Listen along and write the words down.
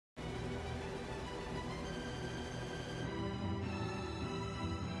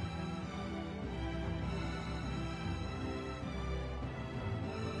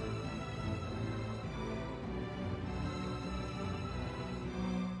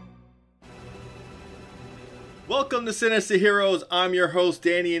Welcome to Sinister Heroes. I'm your host,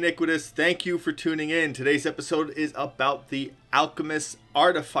 Danny Iniquitous. Thank you for tuning in. Today's episode is about the Alchemist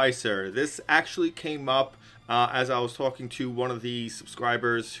Artificer. This actually came up as I was talking to one of the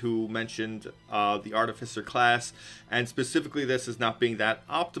subscribers who mentioned the Artificer class, and specifically this as not being that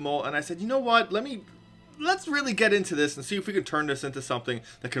optimal. And I said, you know what, let's really get into this and see if we can turn this into something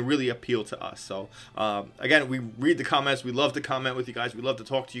that can really appeal to us. So again, we read the comments. We love to comment with you guys. We love to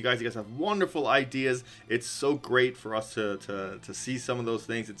talk to you guys. You guys have wonderful ideas. It's so great for us to see some of those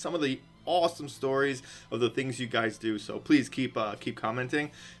things and some of the awesome stories of the things you guys do. So please keep commenting.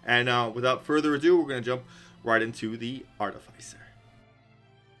 And without further ado, we're going to jump right into the Artificer.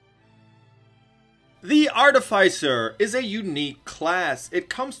 The Artificer is a unique class. It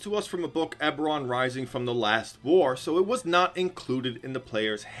comes to us from a book, Eberron Rising from the Last War, so it was not included in the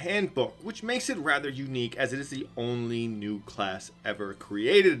player's handbook, which makes it rather unique as it is the only new class ever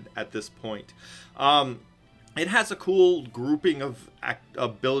created at this point. It has a cool grouping of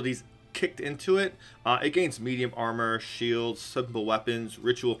abilities kicked into it. It gains medium armor, shields, simple weapons,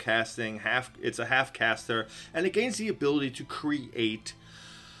 ritual casting, it's a half caster, and it gains the ability to create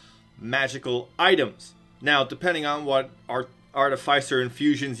magical items. Now, depending on what artificer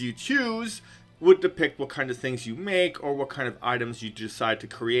infusions you choose, would depict what kind of things you make or what kind of items you decide to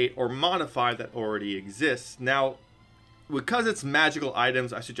create or modify that already exists. Now, because it's magical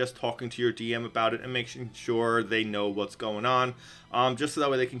items, I suggest talking to your DM about it and making sure they know what's going on, just so that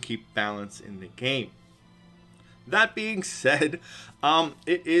way they can keep balance in the game. That being said,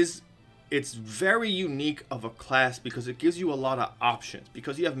 it's very unique of a class because it gives you a lot of options.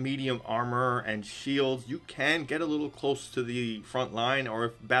 Because you have medium armor and shields, you can get a little close to the front line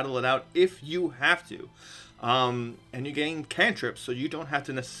or battle it out if you have to. And you gain cantrips, so you don't have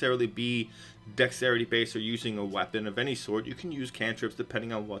to necessarily be dexterity based or using a weapon of any sort. You can use cantrips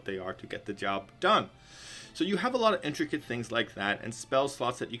depending on what they are to get the job done. So you have a lot of intricate things like that and spell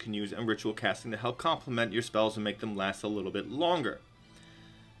slots that you can use and ritual casting to help complement your spells and make them last a little bit longer.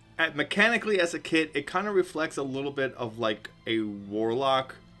 Mechanically, as a kit, it kind of reflects a little bit of like a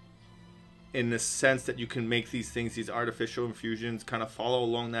warlock in the sense that you can make these things, these artificial infusions, kind of follow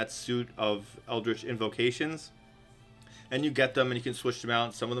along that suit of eldritch invocations. And you get them and you can switch them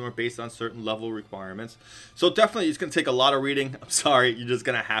out. Some of them are based on certain level requirements. So definitely it's going to take a lot of reading. I'm sorry, you're just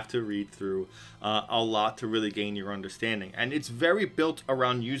going to have to read through a lot to really gain your understanding. And it's very built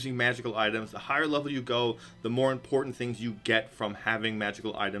around using magical items. The higher level you go, the more important things you get from having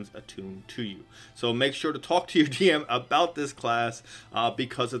magical items attuned to you. So make sure to talk to your DM about this class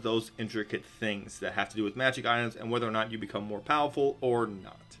because of those intricate things that have to do with magic items and whether or not you become more powerful or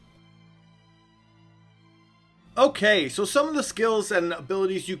not. Okay, so some of the skills and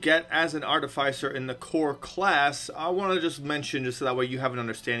abilities you get as an Artificer in the core class, I want to just mention just so that way you have an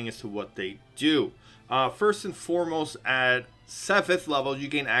understanding as to what they do. First and foremost, at 7th level, you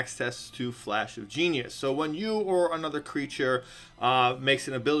gain access to Flash of Genius. So when you or another creature makes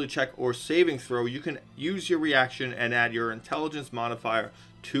an ability check or saving throw, you can use your reaction and add your intelligence modifier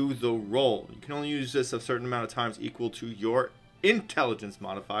to the roll. You can only use this a certain amount of times equal to your intelligence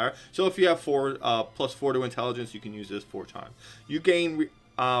modifier. So if you have plus 4 to intelligence, you can use this 4 times. You gain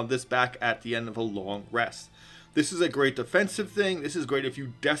this back at the end of a long rest. This is a great defensive thing. This is great if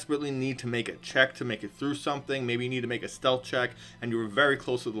you desperately need to make a check to make it through something. Maybe you need to make a stealth check and you're very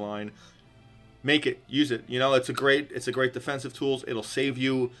close to the line. Make it, use it. You know, it's a great defensive tool. It'll save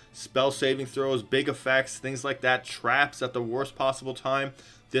you spell saving throws, big effects, things like that, traps at the worst possible time.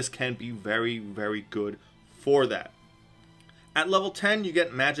 This can be very, very good for that. At level 10, you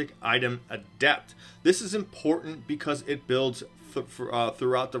get Magic Item Adept. This is important because it builds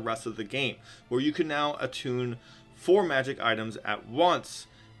throughout the rest of the game, where you can now attune 4 magic items at once,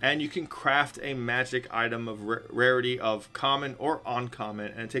 and you can craft a magic item of rarity of common or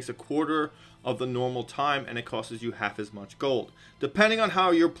uncommon, and it takes a quarter of the normal time, and it costs you half as much gold. Depending on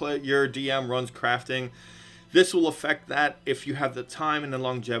how your DM runs crafting, this will affect that if you have the time and the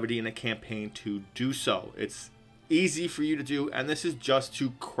longevity in a campaign to do so. It's easy for you to do, and this is just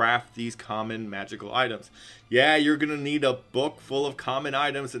to craft these common magical items. Yeah, you're gonna need a book full of common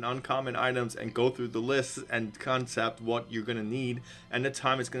items and uncommon items and go through the lists and concept what you're gonna need and the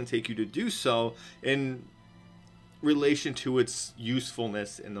time it's gonna take you to do so in relation to its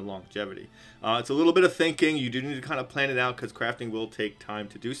usefulness in the longevity. It's a little bit of thinking. You do need to kind of plan it out because crafting will take time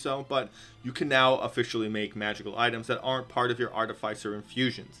to do so, but you can now officially make magical items that aren't part of your Artificer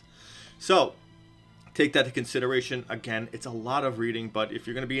infusions. So take that into consideration. Again, it's a lot of reading, but if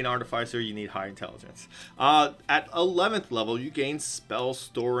you're going to be an Artificer, you need high intelligence. At 11th level, you gain spell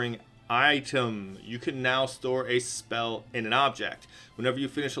storing item. You can now store a spell in an object. Whenever you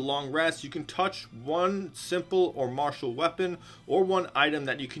finish a long rest, you can touch one simple or martial weapon or one item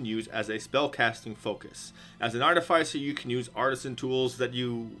that you can use as a spellcasting focus. As an artificer, you can use artisan tools that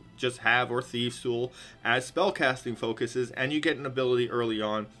you just have or thieves tool as spellcasting focuses, and you get an ability early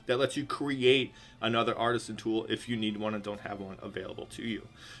on that lets you create another artisan tool if you need one and don't have one available to you.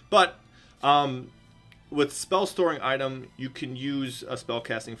 But with spell storing item, you can use a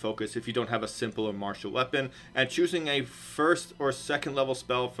spellcasting focus if you don't have a simple or martial weapon, and choosing a first or second level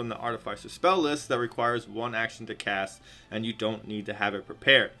spell from the artificer spell list that requires one action to cast, and you don't need to have it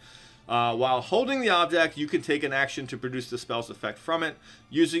prepared. While holding the object, you can take an action to produce the spell's effect from it,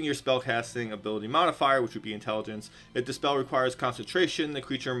 using your spellcasting ability modifier, which would be intelligence. If the spell requires concentration, the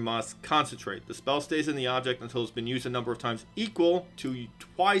creature must concentrate. The spell stays in the object until it's been used a number of times equal to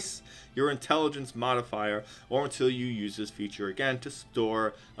twice your intelligence modifier, or until you use this feature again to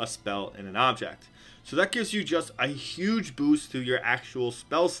store a spell in an object. So that gives you just a huge boost to your actual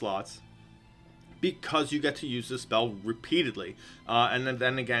spell slots, because you get to use the spell repeatedly. And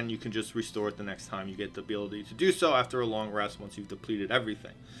then again, you can just restore it the next time you get the ability to do so after a long rest once you've depleted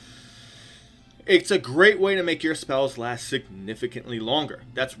everything. It's a great way to make your spells last significantly longer.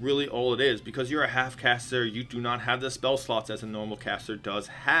 That's really all it is. Because you're a half caster, you do not have the spell slots as a normal caster does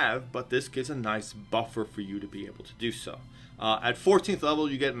have, but this gives a nice buffer for you to be able to do so. At 14th level,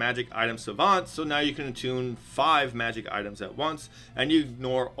 you get Magic Item Savant, so now you can attune 5 magic items at once, and you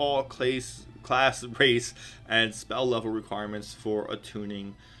ignore all class, race, and spell level requirements for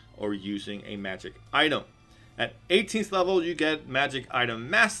attuning or using a magic item. At 18th level, you get Magic Item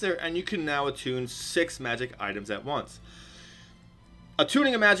Master, and you can now attune 6 magic items at once.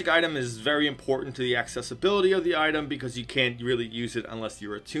 Attuning a magic item is very important to the accessibility of the item, because you can't really use it unless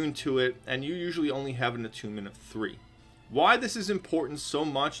you're attuned to it, and you usually only have an attunement of 3. Why this is important so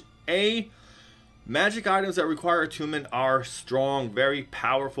much? Magic items that require attunement are strong, very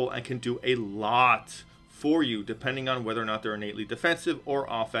powerful, and can do a lot for you, depending on whether or not they're innately defensive or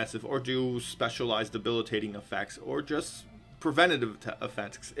offensive, or do specialized debilitating effects, or just preventative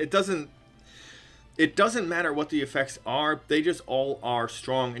effects. It doesn't matter what the effects are, they just all are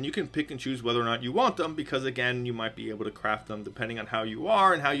strong, and you can pick and choose whether or not you want them, because again, you might be able to craft them depending on how you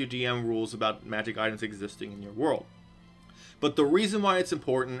are and how your DM rules about magic items existing in your world. But the reason why it's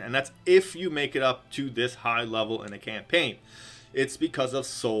important, and that's if you make it up to this high level in a campaign, it's because of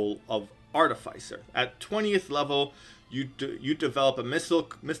Soul of Artificer. At 20th level, you develop a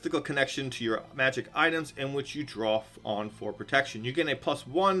mystical connection to your magic items, in which you draw on for protection. You get a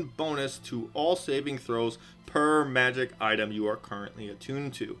 +1 bonus to all saving throws per magic item you are currently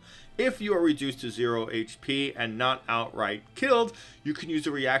attuned to. If you are reduced to 0 HP and not outright killed, you can use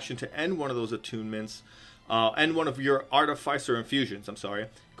a reaction to end one of those attunements, and one of your artificer infusions,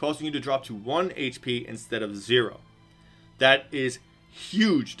 causing you to drop to 1 HP instead of 0. That is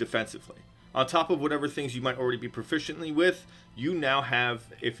huge defensively. On top of whatever things you might already be proficiently with, you now have,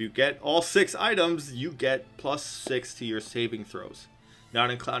 if you get all 6 items, you get +6 to your saving throws.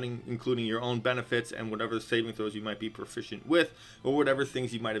 Not including your own benefits and whatever saving throws you might be proficient with, or whatever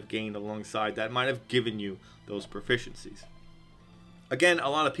things you might have gained alongside that might have given you those proficiencies. Again, a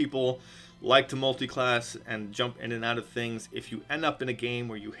lot of people like to multi-class and jump in and out of things. If you end up in a game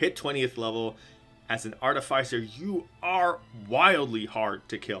where you hit 20th level as an artificer, you are wildly hard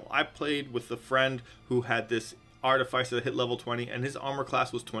to kill. I played with a friend who had this artificer that hit level 20, and his armor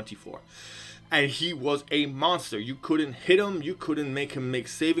class was 24. And he was a monster. You couldn't hit him, you couldn't make him make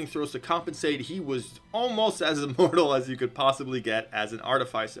saving throws to compensate. He was almost as immortal as you could possibly get as an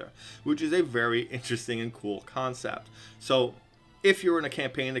artificer, which is a very interesting and cool concept. So if you're in a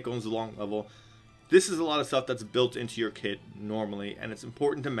campaign that goes a long level, this is a lot of stuff that's built into your kit normally, and it's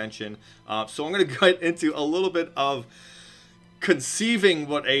important to mention. So I'm going to get into a little bit of conceiving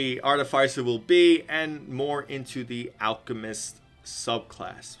what a artificer will be, and more into the Alchemist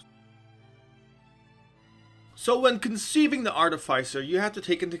subclass. So when conceiving the artificer, you have to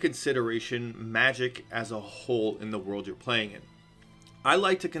take into consideration magic as a whole in the world you're playing in. I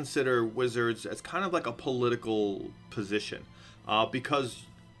like to consider wizards as kind of like a political position. Because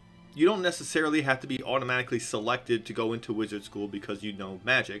you don't necessarily have to be automatically selected to go into wizard school because you know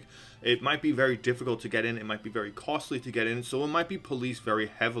magic. It might be very difficult to get in, it might be very costly to get in, so it might be policed very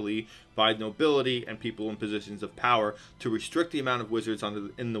heavily by nobility and people in positions of power to restrict the amount of wizards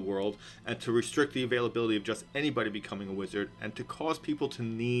in the world, and to restrict the availability of just anybody becoming a wizard, and to cause people to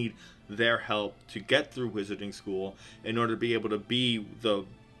need their help to get through wizarding school in order to be able to be the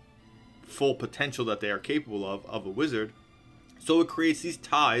full potential that they are capable of a wizard. So it creates these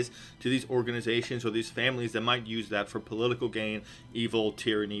ties to these organizations or these families that might use that for political gain, evil,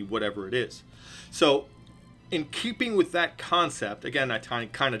 tyranny, whatever it is. So in keeping with that concept, again, I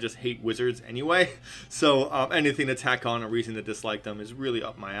kind of just hate wizards anyway. So anything to tack on a reason to dislike them is really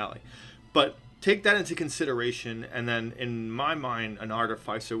up my alley. But take that into consideration, and then in my mind, an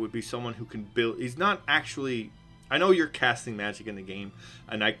artificer would be someone who can build. He's not actually. I know you're casting magic in the game,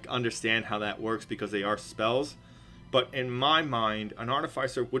 and I understand how that works because they are spells. But in my mind, an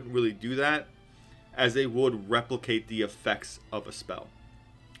artificer wouldn't really do that, as they would replicate the effects of a spell.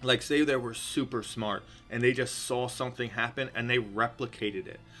 Like, say they were super smart and they just saw something happen and they replicated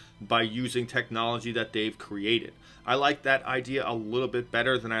it by using technology that they've created. I like that idea a little bit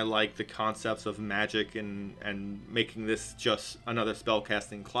better than I like the concepts of magic and making this just another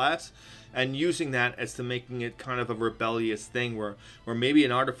spellcasting class, and using that as to making it kind of a rebellious thing where maybe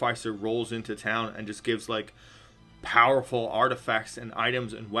an artificer rolls into town and just gives like powerful artifacts and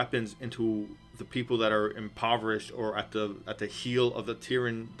items and weapons into the people that are impoverished or at the heel of the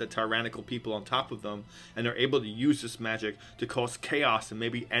tyrannical people on top of them, and they're able to use this magic to cause chaos and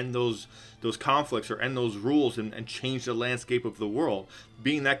maybe end those conflicts or end those rules and change the landscape of the world.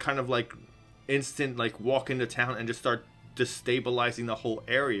 Being that kind of like instant like walk into town and just start destabilizing the whole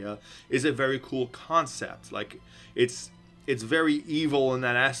area is a very cool concept. Like it's very evil in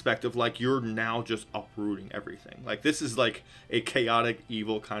that aspect of like you're now just uprooting everything. Like this is like a chaotic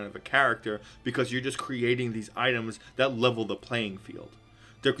evil kind of a character because you're just creating these items that level the playing field.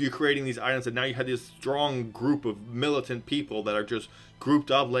 You're creating these items that now you have this strong group of militant people that are just grouped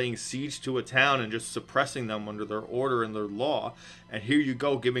up laying siege to a town and just suppressing them under their order and their law. And here you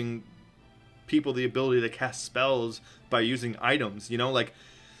go giving people the ability to cast spells by using items, you know, like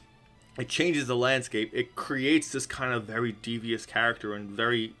it changes the landscape. It creates this kind of very devious character and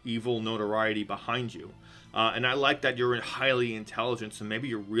very evil notoriety behind you. And I like that you're highly intelligent, so maybe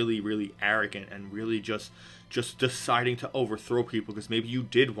you're really, really arrogant and really just deciding to overthrow people because maybe you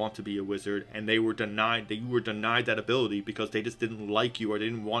did want to be a wizard and you were denied that ability because they just didn't like you or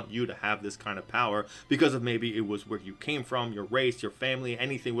didn't want you to have this kind of power because of maybe it was where you came from, your race, your family,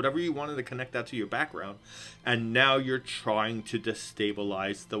 anything, whatever you wanted to connect that to your background. And now you're trying to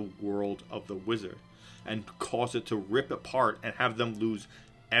destabilize the world of the wizard and cause it to rip apart and have them lose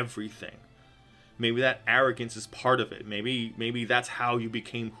everything. Maybe that arrogance is part of it. Maybe that's how you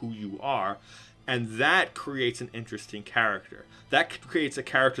became who you are. And that creates an interesting character. That creates a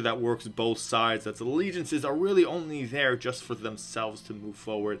character that works both sides. That allegiances are really only there just for themselves to move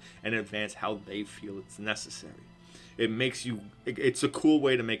forward and advance how they feel it's necessary. It's a cool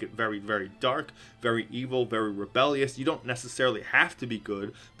way to make it very, very dark, very evil, very rebellious. You don't necessarily have to be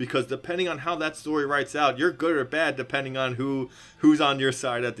good, because depending on how that story writes out, you're good or bad depending on who's on your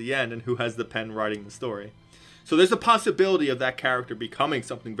side at the end and who has the pen writing the story. So there's a possibility of that character becoming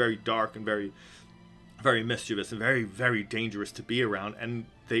something very dark and very, very mischievous and very, very dangerous to be around, and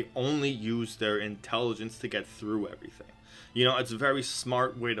they only use their intelligence to get through everything. You know, it's a very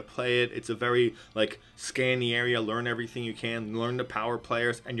smart way to play it. It's a very, like, scan the area, learn everything you can, learn the power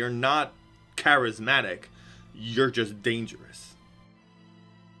players, and you're not charismatic, you're just dangerous.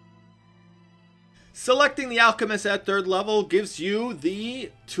 Selecting the Alchemist at 3rd level gives you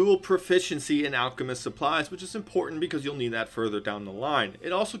the tool proficiency in Alchemist supplies, which is important because you'll need that further down the line.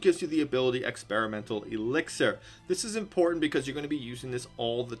 It also gives you the ability Experimental Elixir. This is important because you're going to be using this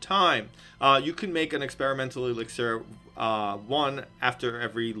all the time. You can make an Experimental Elixir one after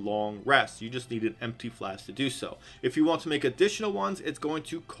every long rest. You just need an empty flask to do so. If you want to make additional ones, it's going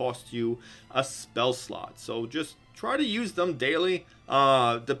to cost you a spell slot. So just try to use them daily,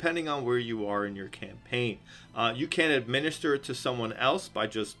 depending on where you are in your campaign. You can administer it to someone else by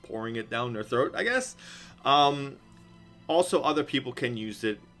just pouring it down their throat, I guess. Also, other people can use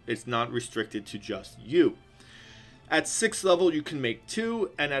it. It's not restricted to just you. At 6th level, you can make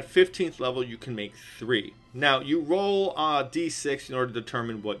 2, and at 15th level, you can make 3. Now, you roll d6 in order to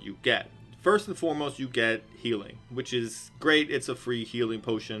determine what you get. First and foremost, you get healing, which is great. It's a free healing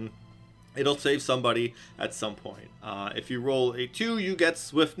potion. It'll save somebody at some point. If you roll a 2, you get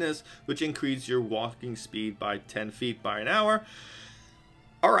swiftness, which increases your walking speed by 10 feet by an hour.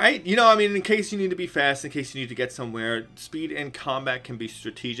 Alright, you know, I mean, in case you need to be fast, in case you need to get somewhere, speed in combat can be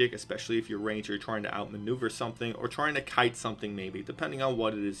strategic, especially if you're ranged or you're trying to outmaneuver something, or trying to kite something maybe, depending on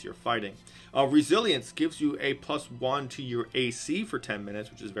what it is you're fighting. Resilience gives you a +1 to your AC for 10 minutes,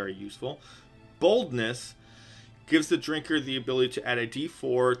 which is very useful. Boldness gives the drinker the ability to add a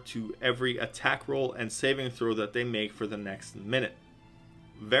d4 to every attack roll and saving throw that they make for the next minute.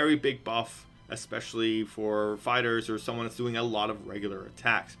 Very big buff, especially for fighters or someone that's doing a lot of regular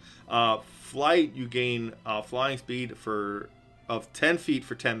attacks. Flight, you gain flying speed for of 10 feet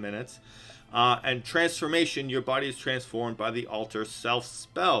for 10 minutes. And transformation, your body is transformed by the alter self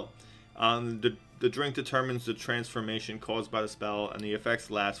spell. The drink determines the transformation caused by the spell, and the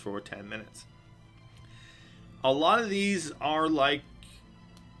effects last for 10 minutes. A lot of these are like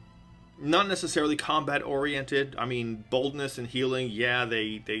not necessarily combat oriented. I mean, boldness and healing, yeah,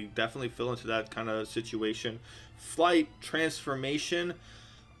 they definitely fill into that kind of situation. Flight, transformation,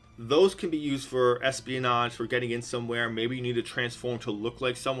 those can be used for espionage, for getting in somewhere. Maybe you need to transform to look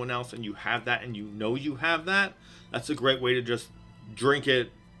like someone else, and you have that, and you know you have that. That's a great way to just drink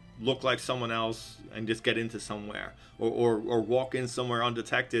it, look like someone else, and just get into somewhere. Or walk in somewhere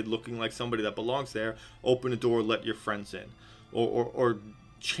undetected, looking like somebody that belongs there, open the door, let your friends in. Or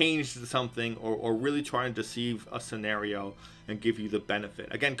change something, or really try and deceive a scenario and give you the benefit.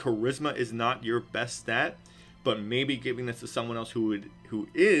 Again, charisma is not your best stat, but maybe giving this to someone else who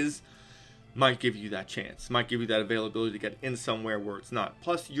is might give you that chance, might give you that availability to get in somewhere where it's not.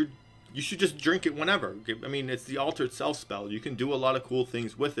 Plus, you should just drink it whenever. I mean, it's the altered self spell. You can do a lot of cool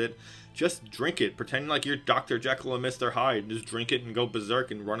things with it. Just drink it. Pretend like you're Dr. Jekyll and Mr. Hyde. Just drink it and go berserk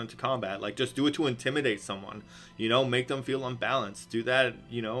and run into combat. Like, just do it to intimidate someone. You know, make them feel unbalanced. Do that,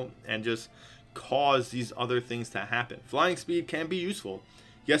 you know, and just cause these other things to happen. Flying speed can be useful.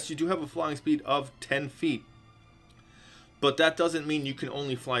 Yes, you do have a flying speed of 10 feet. But that doesn't mean you can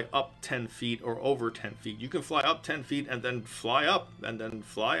only fly up 10 feet or over 10 feet. You can fly up 10 feet and then fly up and then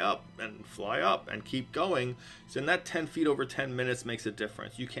fly up and fly up and keep going. So in that 10 feet over 10 minutes makes a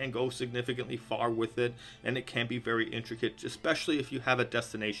difference. You can go significantly far with it, and it can be very intricate, especially if you have a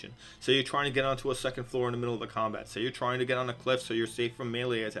destination. Say you're trying to get onto a second floor in the middle of the combat. Say you're trying to get on a cliff so you're safe from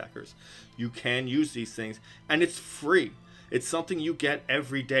melee attackers. You can use these things, and it's free. It's something you get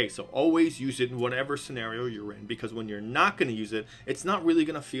every day, so always use it in whatever scenario you're in, because when you're not going to use it, it's not really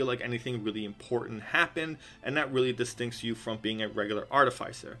going to feel like anything really important happened, and that really distincts you from being a regular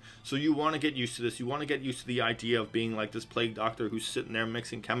artificer. So you want to get used to this. You want to get used to the idea of being like this plague doctor who's sitting there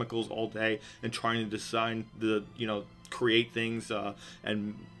mixing chemicals all day and trying to design create things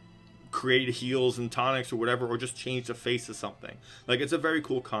and create heals and tonics or whatever, or just change the face of something. Like, it's a very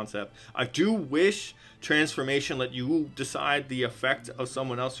cool concept. I do wish transformation let you decide the effect of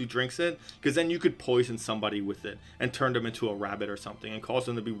someone else who drinks it, because then you could poison somebody with it and turn them into a rabbit or something and cause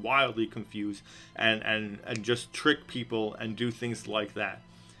them to be wildly confused and just trick people and do things like that.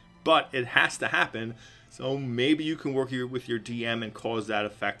 But it has to happen, so maybe you can work with your DM and cause that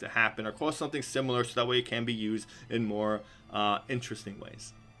effect to happen, or cause something similar so that way it can be used in more interesting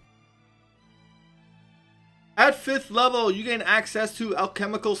ways. At 5th level, you gain access to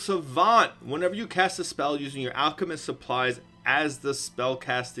Alchemical Savant. Whenever you cast a spell using your Alchemist supplies as the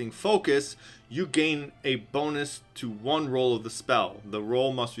spellcasting focus, you gain a bonus to one roll of the spell. The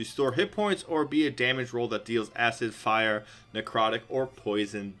roll must restore hit points or be a damage roll that deals acid, fire, necrotic, or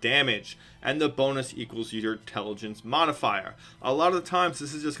poison damage. And the bonus equals your intelligence modifier. A lot of the times,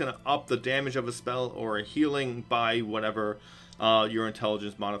 this is just going to up the damage of a spell or a healing by whatever your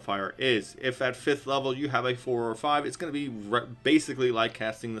intelligence modifier is. If at 5th level you have a 4 or 5, it's going to be basically like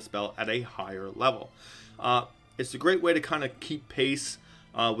casting the spell at a higher level. It's a great way to kind of keep pace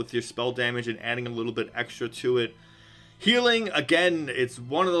with your spell damage and adding a little bit extra to it. Healing, again, it's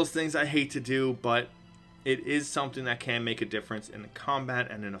one of those things I hate to do, but it is something that can make a difference in the combat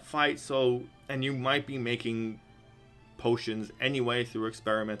and in a fight. So, and you might be making potions anyway through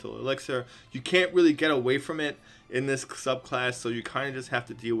experimental elixir. You can't really get away from it in this subclass, so you kind of just have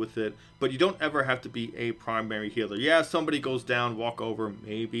to deal with it, but you don't ever have to be a primary healer. Yeah, if somebody goes down, walk over,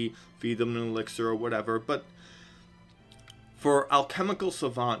 maybe feed them an elixir or whatever, but for Alchemical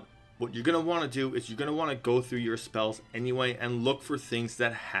Savant, what you're going to want to do is you're going to want to go through your spells anyway and look for things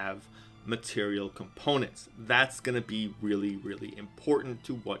that have material components. That's going to be really, really important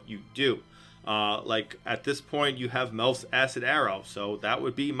to what you do. Like at this point you have Melf's Acid Arrow, so that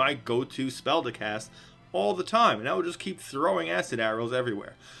would be my go-to spell to cast all the time, and I would just keep throwing acid arrows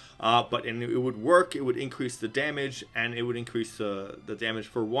everywhere. But it would work, it would increase the damage, and it would increase the damage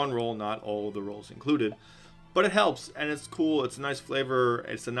for one roll, not all of the rolls included. But it helps, and it's cool, it's a nice flavor,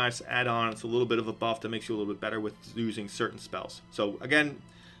 it's a nice add-on, it's a little bit of a buff that makes you a little bit better with using certain spells. So again,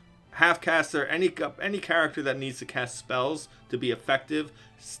 half-caster, any character that needs to cast spells to be effective,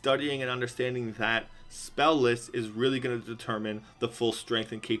 studying and understanding that spell list is really going to determine the full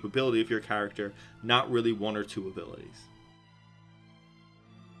strength and capability of your character, not really one or two abilities.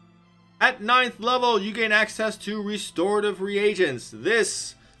 At 9th level, you gain access to Restorative Reagents.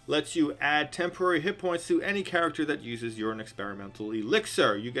 This lets you add temporary hit points to any character that uses your experimental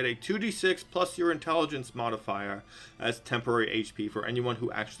elixir. You get a 2d6 plus your intelligence modifier as temporary HP for anyone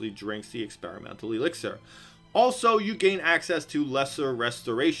who actually drinks the experimental elixir. Also, you gain access to lesser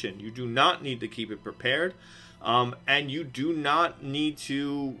restoration. You do not need to keep it prepared. And you do not need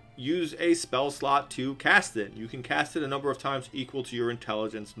to use a spell slot to cast it. You can cast it a number of times equal to your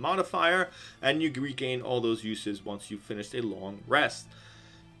intelligence modifier, and you regain all those uses once you've finished a long rest.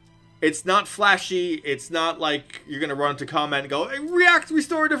 It's not flashy. It's not like you're going to run into combat and go, hey, react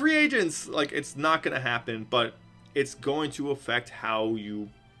restorative reagents. Like, it's not going to happen, but it's going to affect how you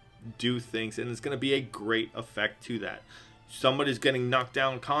do things, and it's going to be a great effect to that. Somebody's getting knocked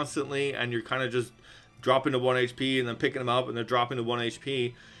down constantly, and you're kind of just dropping to 1 HP and then picking them up, and they're dropping to 1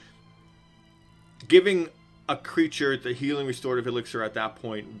 HP. Giving a creature the healing restorative elixir at that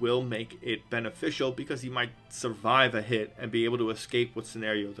point will make it beneficial, because he might survive a hit and be able to escape what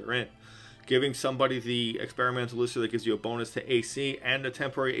scenario they're in. Giving somebody the experimental elixir that gives you a bonus to AC and a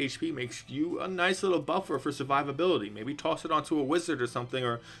temporary HP makes you a nice little buffer for survivability. Maybe toss it onto a wizard or something,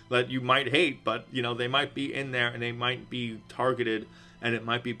 or that you might hate, but you know, they might be in there and they might be targeted, and it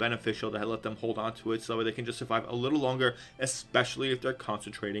might be beneficial to let them hold on to it so they can just survive a little longer, especially if they're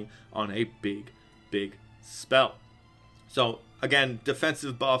concentrating on a big spell. So again,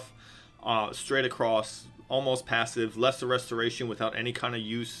 defensive buff, straight across, almost passive, lesser restoration without any kind of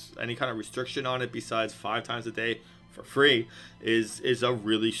use, any kind of restriction on it besides 5 times a day for free is a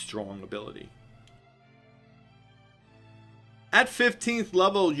really strong ability. At 15th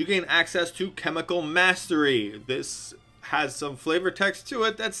level, you gain access to Chemical Mastery. This has some flavor text to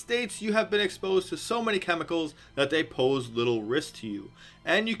it that states you have been exposed to so many chemicals that they pose little risk to you,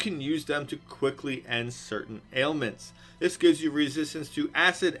 and you can use them to quickly end certain ailments. This gives you resistance to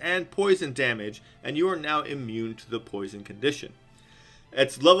acid and poison damage, and you are now immune to the poison condition.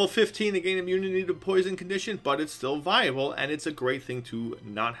 It's level 15 to gain immunity to poison condition, but it's still viable, and it's a great thing to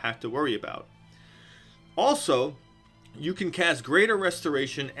not have to worry about. Also, you can cast Greater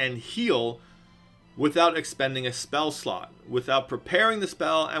Restoration and Heal without expending a spell slot, without preparing the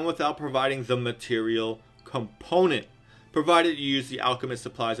spell, and without providing the material component, provided you use the Alchemist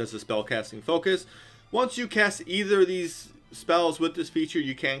supplies as a spellcasting focus. Once you cast either of these spells with this feature,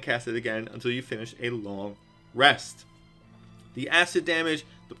 you can't cast it again until you finish a long rest. The acid damage,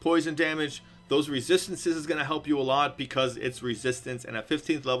 the poison damage, those resistances is going to help you a lot because it's resistance, and at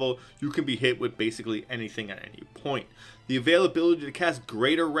 15th level, you can be hit with basically anything at any point. The availability to cast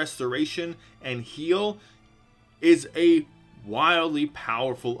Greater Restoration and Heal is a wildly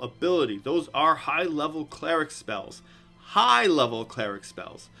powerful ability. Those are high-level cleric spells. High-level cleric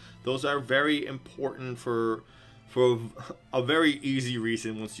spells. Those are very important for a very easy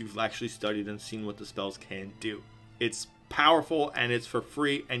reason once you've actually studied and seen what the spells can do. It's powerful, and it's for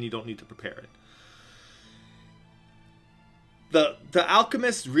free, and you don't need to prepare it. The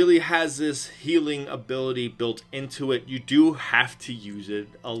Alchemist really has this healing ability built into it. You do have to use it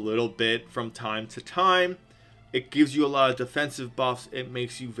a little bit from time to time. It gives you a lot of defensive buffs. It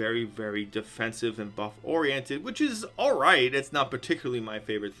makes you very, very defensive and buff oriented, which is alright. It's not particularly my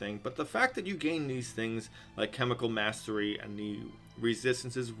favorite thing, but the fact that you gain these things like Chemical Mastery and the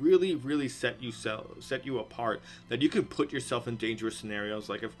resistances really set you apart, that you can put yourself in dangerous scenarios.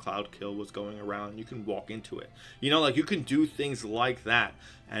 Like if Cloud Kill was going around, you can walk into it, you know, like you can do things like that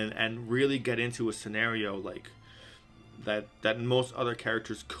and really get into a scenario like that most other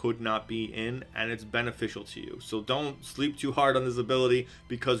characters could not be in, and it's beneficial to you. So don't sleep too hard on this ability,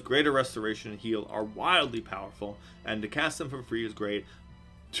 because Greater Restoration and Heal are wildly powerful, and to cast them for free is great.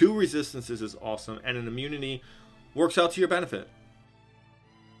 2 resistances is awesome, and an immunity works out to your benefit.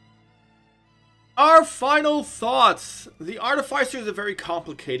 Our final thoughts. The Artificer is a very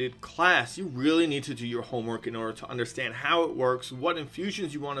complicated class. You really need to do your homework in order to understand how it works, what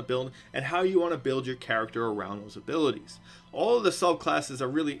infusions you want to build, and how you want to build your character around those abilities. All of the subclasses are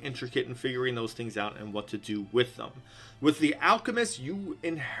really intricate in figuring those things out and what to do with them. With the Alchemist, you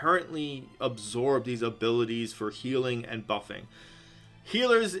inherently absorb these abilities for healing and buffing.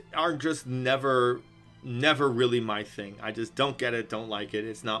 Healers are just never really my thing. I just don't get it, don't like it.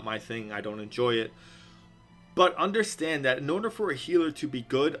 It's not my thing. I don't enjoy it. But understand that in order for a healer to be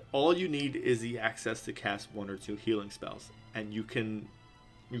good, all you need is the access to cast 1 or 2 healing spells, and you can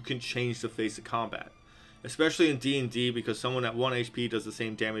change the face of combat. Especially in D&D, because someone at 1 HP does the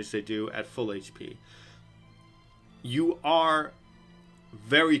same damage they do at full HP. You are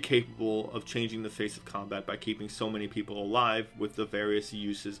very capable of changing the face of combat by keeping so many people alive with the various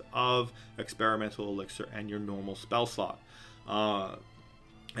uses of experimental elixir and your normal spell slot,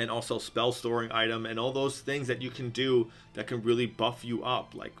 and also spell storing item and all those things that you can do that can really buff you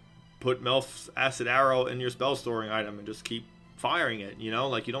up, like put Melf's acid arrow in your spell storing item and just keep firing it, you know,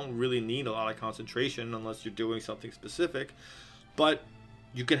 like you don't really need a lot of concentration unless you're doing something specific, but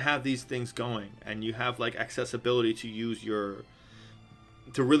you can have these things going, and you have like accessibility to use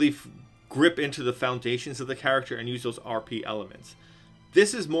to really grip into the foundations of the character and use those RP elements.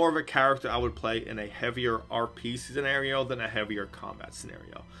 This is more of a character I would play in a heavier RP scenario than a heavier combat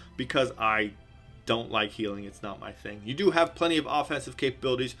scenario, because I don't like healing. It's not my thing. You do have plenty of offensive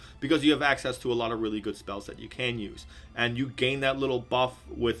capabilities because you have access to a lot of really good spells that you can use, and you gain that little buff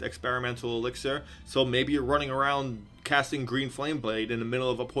with experimental elixir, so maybe you're running around casting green flame blade in the middle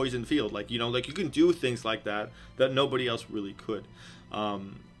of a poison field, like, you know, like you can do things like that nobody else really could.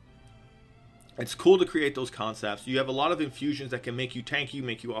 It's cool to create those concepts. You have a lot of infusions that can make you tanky,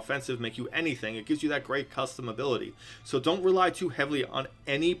 make you offensive, make you anything. It gives you that great custom ability. So don't rely too heavily on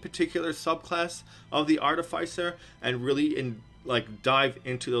any particular subclass of the Artificer, and really dive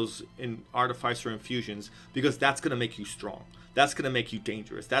into those Artificer infusions, because that's going to make you strong. That's going to make you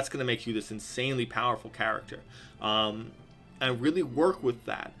dangerous. That's going to make you this insanely powerful character. And really work with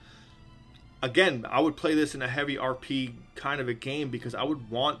that. Again, I would play this in a heavy RP kind of a game, because I would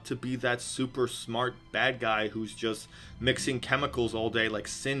want to be that super smart bad guy who's just mixing chemicals all day, like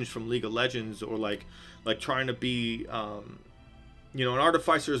Singe from League of Legends, or like trying to be, you know, an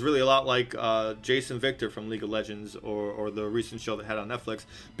Artificer is really a lot like Jason Victor from League of Legends, or the recent show they had on Netflix,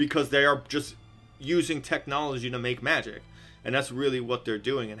 because they are just using technology to make magic, and that's really what they're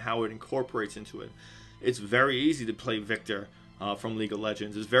doing and how it incorporates into it. It's very easy to play Victor from League of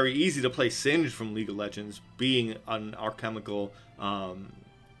Legends. It's very easy to play Singe from League of Legends, being an alchemical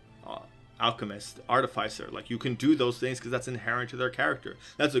alchemist artificer. Like, you can do those things because that's inherent to their character.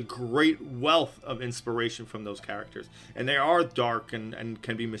 That's a great wealth of inspiration from those characters, and they are dark and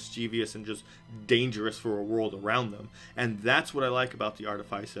can be mischievous and just dangerous for a world around them. And that's what I like about the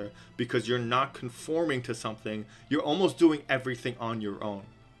Artificer, because you're not conforming to something. You're almost doing everything on your own.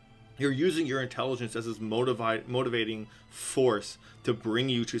 You're using your intelligence as this motivating force to bring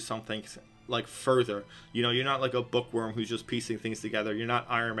you to something like further. You know, you're not like a bookworm who's just piecing things together. You're not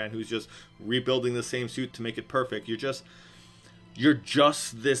Iron Man who's just rebuilding the same suit to make it perfect. You're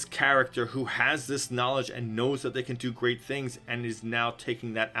just this character who has this knowledge and knows that they can do great things, and is now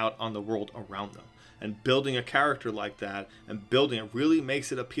taking that out on the world around them. And building a character like that and building it really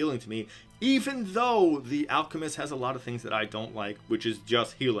makes it appealing to me, even though the Alchemist has a lot of things that I don't like, which is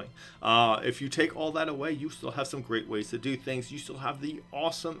just healing. If you take all that away, you still have some great ways to do things. You still have the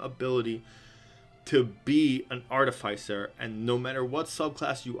awesome ability to be an Artificer, and no matter what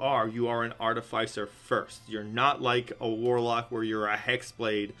subclass you are an Artificer first. You're not like a Warlock where you're a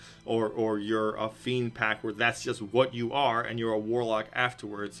Hexblade, or you're a Fiend Pack where that's just what you are and you're a Warlock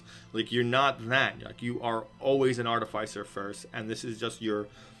afterwards. Like, you're not that. Like, you are always an Artificer first, and this is just your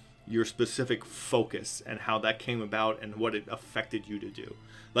specific focus and how that came about and what it affected you to do.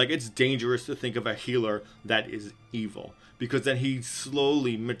 Like, it's dangerous to think of a healer that is evil, because then he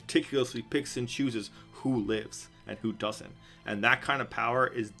slowly, meticulously picks and chooses who lives and who doesn't. And that kind of power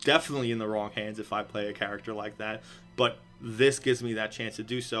is definitely in the wrong hands if I play a character like that. But this gives me that chance to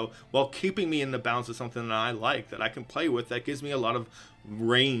do so, while keeping me in the bounds of something that I like, that I can play with, that gives me a lot of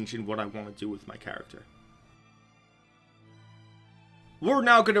range in what I want to do with my character. We're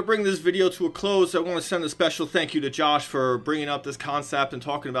now going to bring this video to a close. I want to send a special thank you to Josh for bringing up this concept and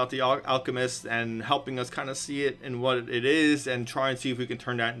talking about the Alchemist and helping us kind of see it and what it is, and try and see if we can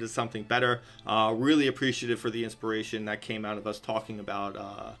turn that into something better. Really appreciative for the inspiration that came out of us talking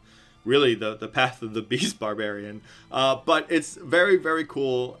about really the path of the beast barbarian. But it's very, very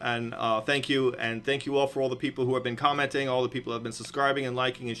cool, and thank you. And thank you all for all the people who have been commenting, all the people who have been subscribing and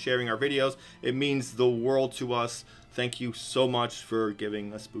liking and sharing our videos. It means the world to us. Thank you so much for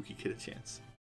giving a spooky kid a chance.